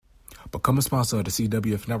Become a sponsor of the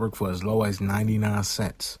CWF Network for as low as 99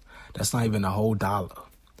 cents. That's not even a whole dollar.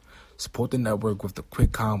 Support the network with the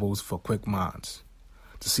quick combos for quick minds.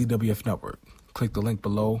 The CWF Network. Click the link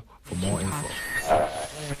below for more info.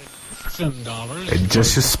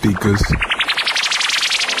 Adjust your speakers.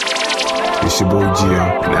 It's your boy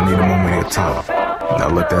Gio, and I need a moment of your time. Now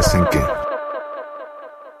let that sink in.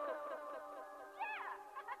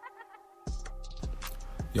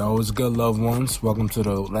 Yo, what's good, loved ones? Welcome to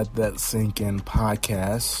the Let That Sink In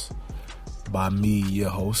podcast by me, your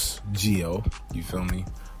host, Gio. You feel me?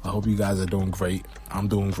 I hope you guys are doing great. I'm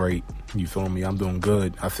doing great. You feel me? I'm doing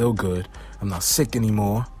good. I feel good. I'm not sick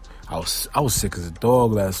anymore. I was sick as a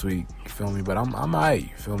dog last week. You feel me? But I'm alright.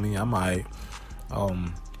 You feel me? I'm alright.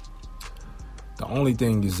 The only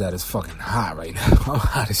thing is that it's fucking hot right now. I'm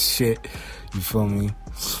hot as shit. You feel me?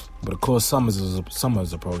 But of course,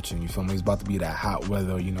 summer's approaching. You feel me? It's about to be that hot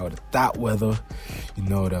weather. You know, the thot weather. You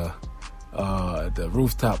know, the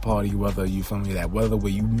rooftop party weather. You feel me? That weather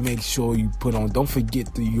where you make sure you put on. Don't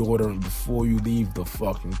forget the deodorant before you leave the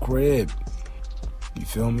fucking crib. You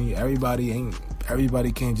feel me?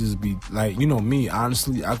 Everybody can't just be like, you know me,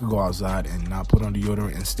 honestly, I could go outside and not put on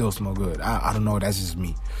deodorant and still smell good. I don't know, that's just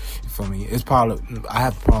me. You feel me? I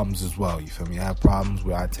have problems as well, you feel me? I have problems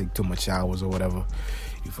where I take too much showers or whatever.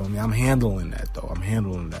 You feel me? I'm handling that though.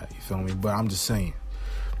 You feel me? But I'm just saying,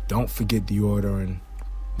 don't forget deodorant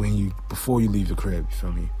before you leave the crib, you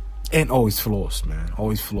feel me? And always floss, man.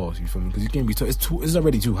 Always floss, you feel me? Because you can't be it's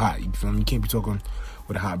already too hot, you feel me? You can't be talking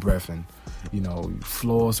with a hot breath and, you know,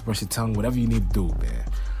 floss, brush your tongue, whatever you need to do, man.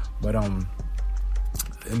 But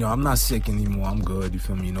you know, I'm not sick anymore. I'm good, you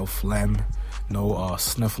feel me? No phlegm, no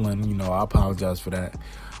sniffling, you know, I apologize for that.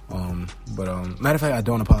 But matter of fact, I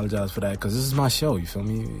don't apologize for that because this is my show, you feel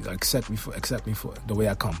me? Accept me for the way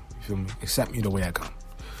I come, you feel me? Accept me the way I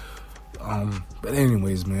come. But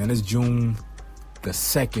anyways, man, it's June the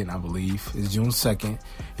 2nd, I believe. It's June 2nd,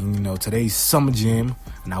 and you know, today's Summer Jam,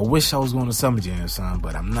 and I wish I was going to Summer Jam, son,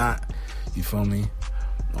 but I'm not, you feel me?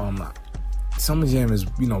 Summer Jam is,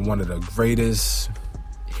 you know, one of the greatest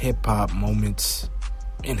hip-hop moments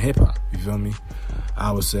in hip-hop, you feel me?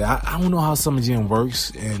 I would say, I don't know how Summer Jam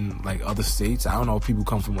works in, like, other states. I don't know if people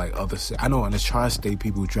come from, like, other states. I know in the tri-state,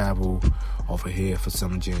 people travel over here for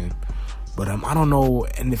Summer Jam. But I don't know,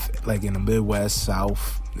 and if like in the Midwest,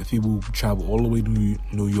 South, if people travel all the way to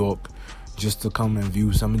New York just to come and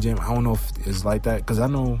view Summer Jam, I don't know if it's like that. Because I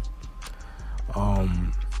know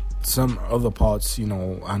some other parts, you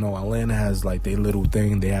know, I know Atlanta has like their little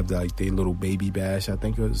thing. They have like their little baby bash. I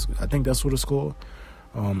think that's what it's called.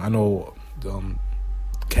 I know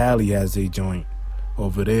Cali has a joint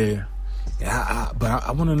over there. Yeah, but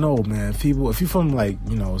I want to know, man, people, if you're from, like,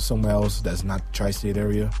 you know, somewhere else that's not the tri-state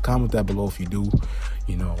area, comment that below if you do,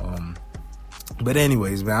 you know. But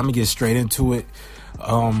anyways, man, I'm going to get straight into it.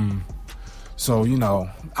 So, you know,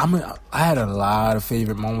 I had a lot of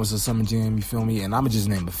favorite moments of Summer Jam, you feel me? And I'm going to just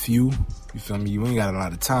name a few, you feel me? You ain't got a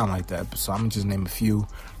lot of time like that, so I'm going to just name a few.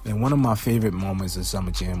 And one of my favorite moments of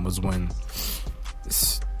Summer Jam was when,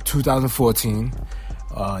 2014,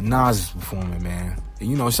 Nas is performing, man. And,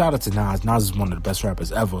 you know, shout out to Nas. Nas is one of the best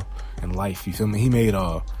rappers ever in life, you feel me? He made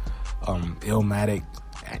Illmatic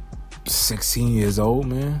at 16 years old,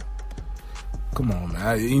 man. Come on,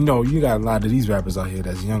 man. You know, you got a lot of these rappers out here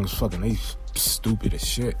that's young as fucking, they stupid as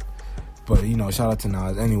shit. But, you know, shout out to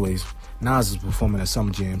Nas. Anyways, Nas is performing at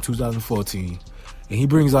Summer Jam 2014, and he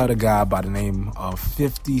brings out a guy by the name of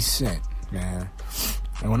 50 Cent, man.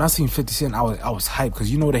 And when I seen 50 Cent, I was hyped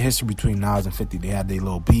because you know the history between Nas and 50. They had their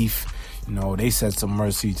little beef. You know, they said some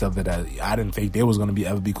words to each other that I didn't think they was going to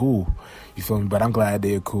ever be cool. You feel me? But I'm glad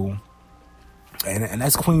they're cool. And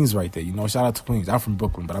that's Queens right there. You know, shout out to Queens. I'm from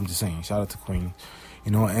Brooklyn, but I'm just saying, shout out to Queens.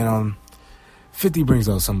 You know, and 50 brings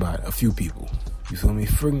out a few people. You feel me?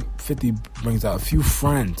 50 brings out a few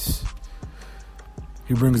friends.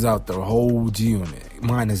 He brings out the whole G Unit,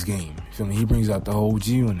 minus Game. You feel me? He brings out the whole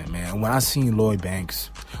G Unit, man. When I seen Lloyd Banks,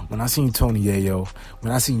 when I seen Tony Yayo,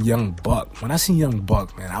 when I seen Young Buck,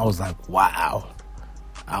 man, I was like, wow.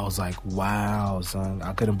 Son.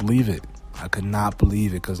 I couldn't believe it. I could not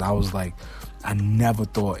believe it because I was like, I never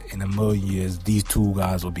thought in a million years these two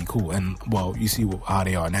guys would be cool. And, well, you see how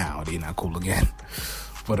they are now. They're not cool again.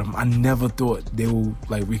 But I never thought they would,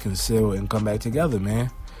 like, reconcile and come back together,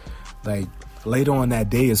 man. Like, later on that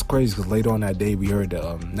day, it's crazy because later on that day we heard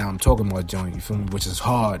the Now I'm Talking About joint, you feel me, which is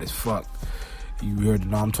hard as fuck. You heard the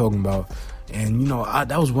Now I'm Talking About, and you know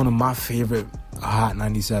that was one of my favorite Hot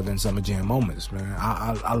 97 Summer Jam moments, man.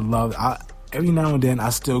 I love every now and then I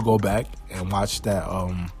still go back and watch that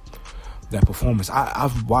performance.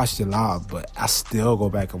 I've watched it live, but I still go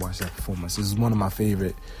back and watch that performance. This is one of my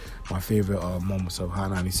favorite my favorite moments of Hot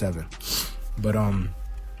 97. But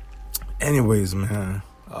anyways, man,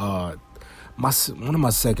 one of my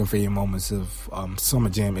second favorite moments of Summer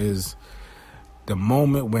Jam is the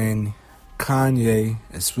moment when Kanye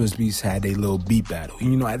and Swizz Beatz had a little beat battle.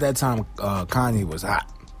 You know, at that time, Kanye was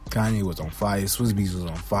hot. Kanye was on fire. Swizz Beatz was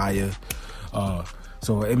on fire.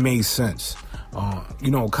 So it made sense. You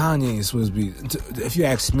know, Kanye and Swizz Beatz, if you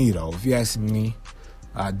ask me, though,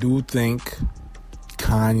 I do think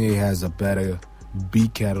Kanye has a better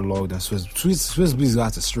beat catalog than Swizz Beatz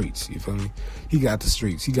got the streets, you feel me? He got the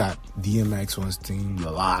streets. He got DMX on his team, the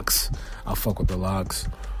Locks. I fuck with the Locks.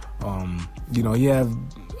 You know, he have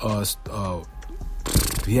all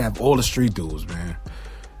the street dudes, man.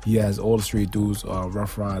 He has all the street dudes,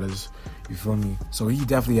 Rough Riders, you feel me? So he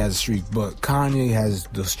definitely has the street, but Kanye has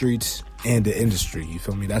the streets and the industry, you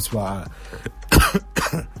feel me? That's why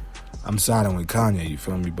I'm siding with Kanye, you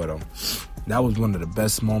feel me? But that was one of the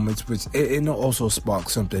best moments, which it also sparked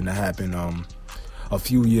something that happened a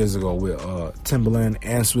few years ago with Timbaland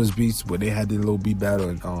and Swizz Beatz, where they had their little beat battle,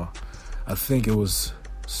 and I think it was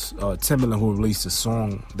Timbaland who released a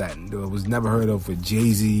song that was never heard of with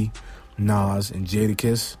Jay-Z, Nas, and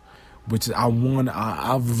Jadakiss, which I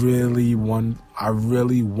really want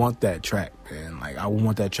that track, man. Like, I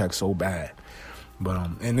want that track so bad. But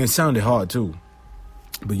and it sounded hard too.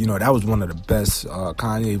 But you know, that was one of the best.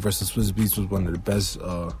 Kanye versus Swizz Beatz was one of the best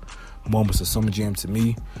moments of Summer Jam to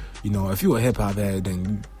me. You know, if you a hip hop head,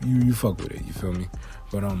 then you fuck with it. You feel me?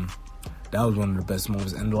 But that was one of the best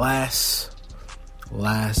moments. And last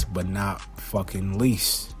but not fucking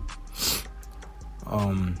least,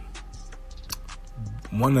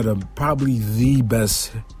 one of probably the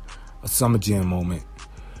best Summer Jam moment,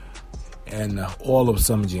 and all of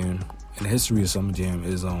Summer Jam, and the history of Summer Jam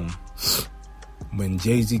is when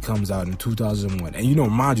Jay-Z comes out in 2001. And you know,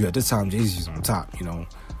 mind you, at this time, Jay-Z's on top, you know.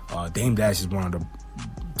 Dame Dash is one of the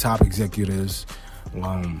top executives.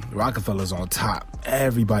 Rockefeller's on top.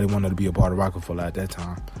 Everybody wanted to be a part of Rockefeller at that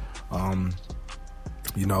time.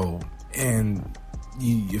 You know, and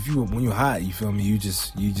when you're hot, you feel me, you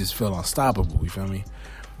just feel unstoppable, you feel me?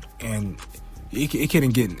 And it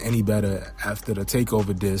couldn't get any better after the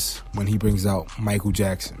Takeover disc when he brings out Michael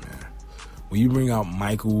Jackson, man. When you bring out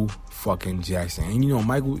Michael fucking Jackson, and you know,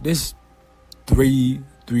 Michael, there's three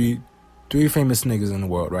famous niggas in the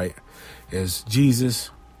world, right? There's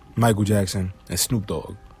Jesus, Michael Jackson, and Snoop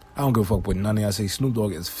Dogg. I don't give a fuck what none of y'all say. Snoop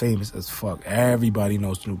Dogg is famous as fuck. Everybody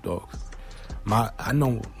knows Snoop Dogg. I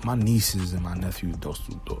know my nieces and my nephew know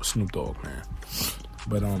Snoop Dogg, man.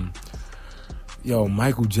 But yo,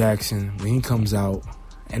 Michael Jackson, when he comes out,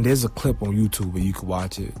 and there's a clip on YouTube where you can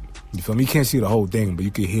watch it. You feel me? You can't see the whole thing, but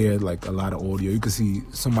you can hear like a lot of audio. You can see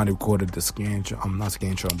somebody recorded the not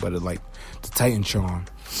Scantron, but like the Titantron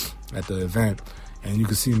at the event, and you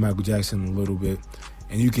can see Michael Jackson a little bit,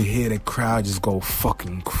 and you can hear the crowd just go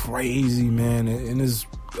fucking crazy, man. And it's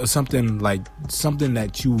something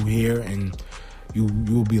that you hear, and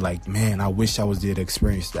you'll be like, man, I wish I was there to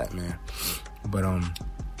experience that, man. But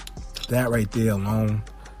that right there alone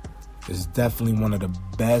is definitely one of the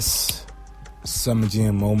best Summer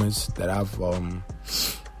Jam moments that I've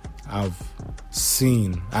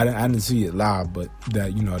seen. I didn't see it live, but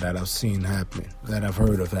that, you know, that I've seen happen, that I've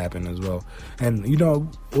heard of happen as well. And you know,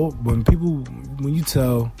 when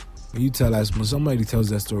somebody tells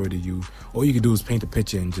that story to you, all you can do is paint a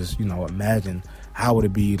picture and just, you know, imagine how would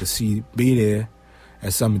it be to be there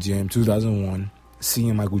at Summer Jam 2001,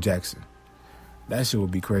 seeing Michael Jackson. That shit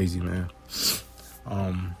would be crazy, man.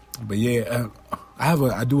 But yeah,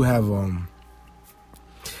 I do have one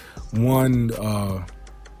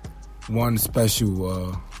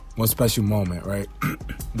special moment, right?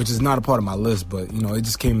 Which is not a part of my list, but you know, it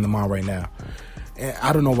just came to mind right now. And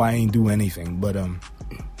I don't know why I ain't do anything, but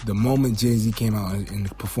the moment Jay-Z came out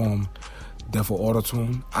and performed Death for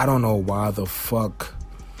Auto-Tune, I don't know why the fuck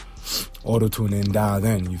Auto-Tune didn't die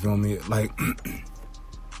then, you feel me? Like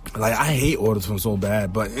I hate Auto-Tune so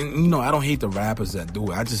bad, but you know, I don't hate the rappers that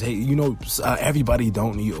do it. I just hate, you know, everybody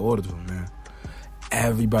don't need Auto-Tune, man.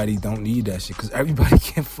 Everybody don't need that shit, because everybody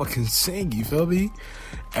can't fucking sing, you feel me?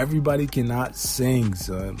 Everybody cannot sing,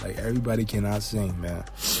 son. Like, everybody cannot sing, man.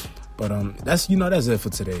 But that's it for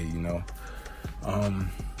today, you know.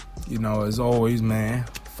 You know, as always, man,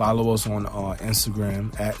 follow us on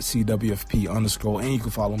Instagram at CWFP_, and you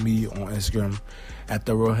can follow me on Instagram at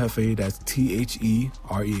The Real Jefe. That's TheRealJefee.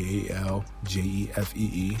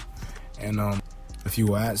 And if you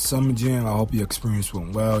were at Summer Jam, I hope your experience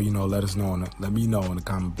went well. You know, let me know in the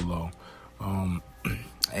comment below. And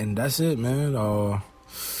that's it, man.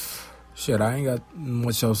 Shit, I ain't got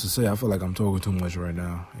much else to say. I feel like I'm talking too much right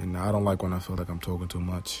now, and I don't like when I feel like I'm talking too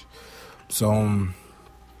much. So, I'm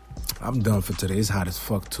done for today. It's hot as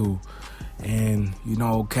fuck, too. And,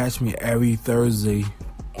 catch me every Thursday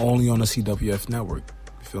only on the CWF network.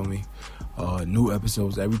 You feel me? New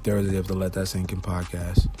episodes every Thursday of the Let That Sink In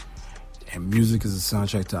podcast. And music is the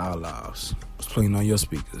soundtrack to our lives. It's playing on your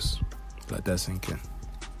speakers. Let that sink in.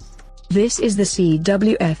 This is the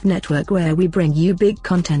CWF network, where we bring you big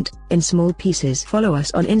content in small pieces. Follow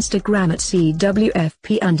us on Instagram at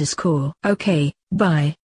CWFP_. Okay, bye.